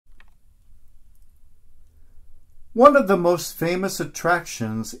One of the most famous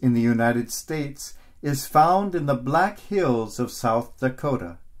attractions in the United States is found in the Black Hills of South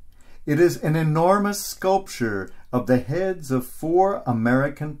Dakota. It is an enormous sculpture of the heads of 4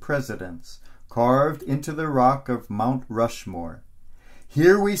 American presidents, carved into the rock of Mount Rushmore.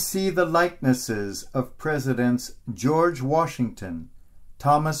 Here we see the likenesses of Presidents George Washington,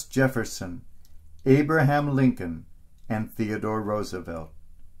 Thomas Jefferson, Abraham Lincoln, and Theodore Roosevelt.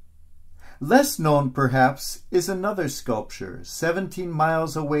 Less known, perhaps, is another sculpture 17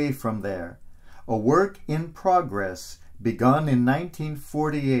 miles away from there, a work in progress begun in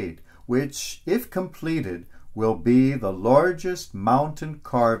 1948, which, if completed, will be the largest mountain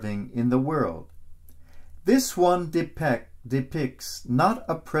carving in the world. This one depicts not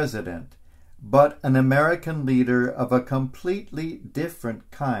a president, but an American leader of a completely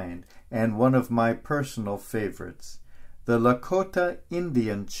different kind, and one of my personal favorites, the Lakota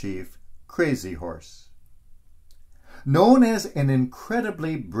Indian chief, Crazy Horse. Known as an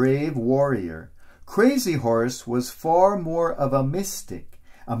incredibly brave warrior, Crazy Horse was far more of a mystic,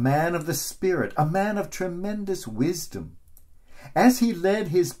 a man of the spirit, a man of tremendous wisdom. As he led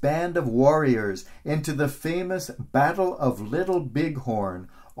his band of warriors into the famous Battle of Little Bighorn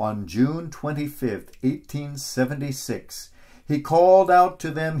on June 25, 1876, he called out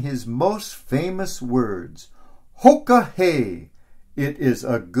to them his most famous words, "Hoka hey! It is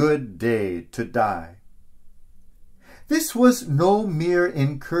a good day to die." This was no mere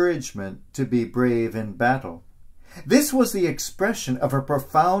encouragement to be brave in battle. This was the expression of a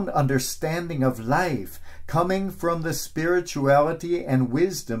profound understanding of life coming from the spirituality and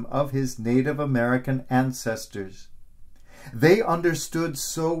wisdom of his Native American ancestors. They understood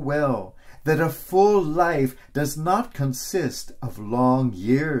so well that a full life does not consist of long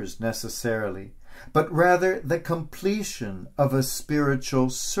years necessarily, but rather the completion of a spiritual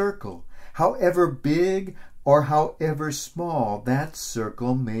circle, however big or however small that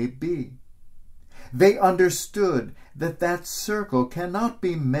circle may be. They understood that that circle cannot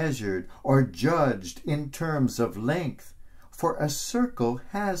be measured or judged in terms of length, for a circle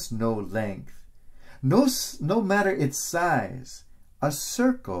has no length. No matter its size, a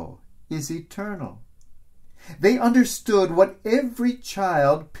circle is eternal. They understood what every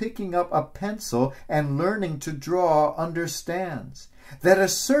child picking up a pencil and learning to draw understands, that a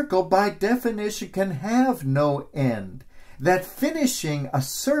circle by definition can have no end, that finishing a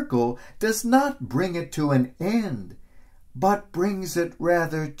circle does not bring it to an end, but brings it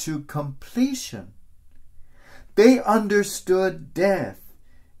rather to completion. They understood death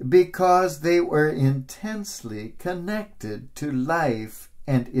because they were intensely connected to life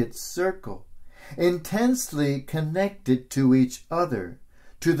and its circle, intensely connected to each other,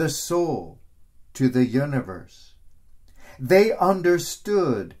 to the soul, to the universe. They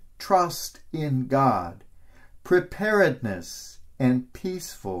understood trust in God, preparedness, and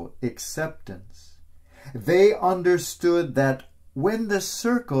peaceful acceptance. They understood that when the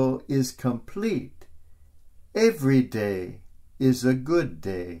circle is complete, every day is a good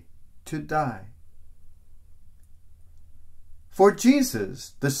day to die. For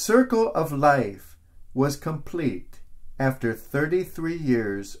Jesus, the circle of life was complete after 33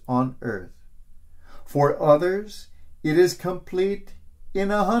 years on earth. For others, it is complete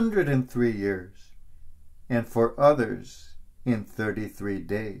in 103 years, and for others in 33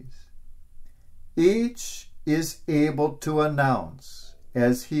 days. Each is able to announce,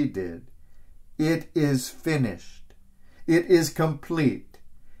 as he did, "It is finished. It is complete.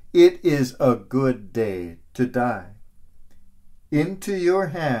 It is a good day to die. Into your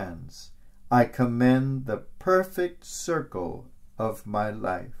hands I commend the perfect circle of my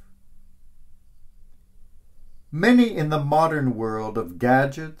life." Many in the modern world of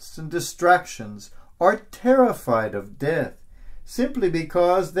gadgets and distractions are terrified of death simply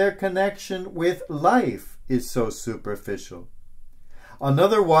because their connection with life is so superficial.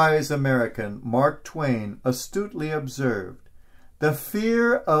 Another wise American, Mark Twain, astutely observed, "The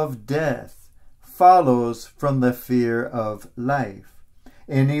fear of death follows from the fear of life.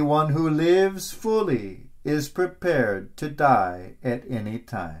 Anyone who lives fully is prepared to die at any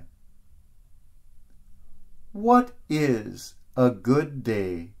time." What is a good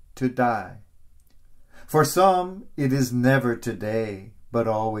day to die? For some, it is never today, but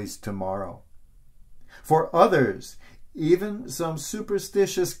always tomorrow. For others, even some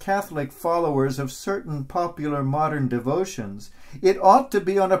superstitious Catholic followers of certain popular modern devotions, it ought to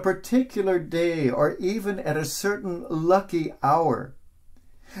be on a particular day or even at a certain lucky hour.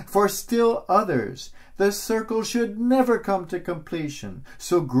 For still others, the circle should never come to completion,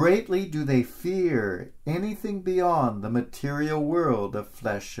 so greatly do they fear anything beyond the material world of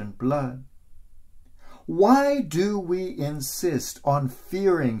flesh and blood. Why do we insist on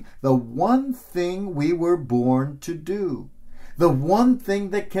fearing the one thing we were born to do? The one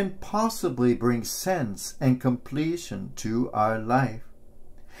thing that can possibly bring sense and completion to our life?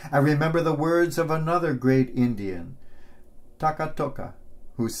 I remember the words of another great Indian, Takatoka,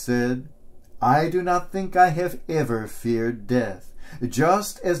 who said, "I do not think I have ever feared death,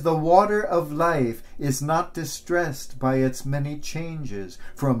 just as the water of life is not distressed by its many changes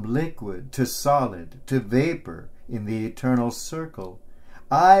from liquid to solid to vapor in the eternal circle.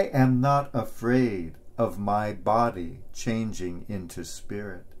 I am not afraid of my body changing into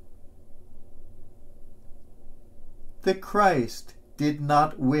spirit." The Christ did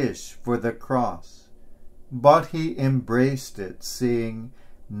not wish for the cross, but he embraced it, saying,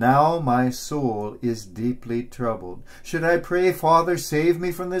 "Now my soul is deeply troubled. Should I pray, 'Father, save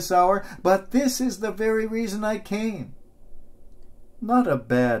me from this hour'? But this is the very reason I came." Not a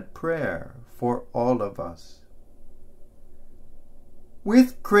bad prayer for all of us.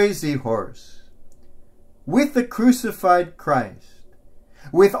 With Crazy Horse, with the crucified Christ,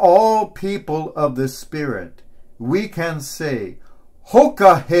 with all people of the Spirit, we can say,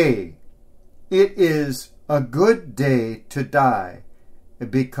 Hoka Hey! It is a good day to die,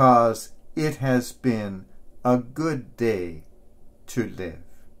 because it has been a good day to live.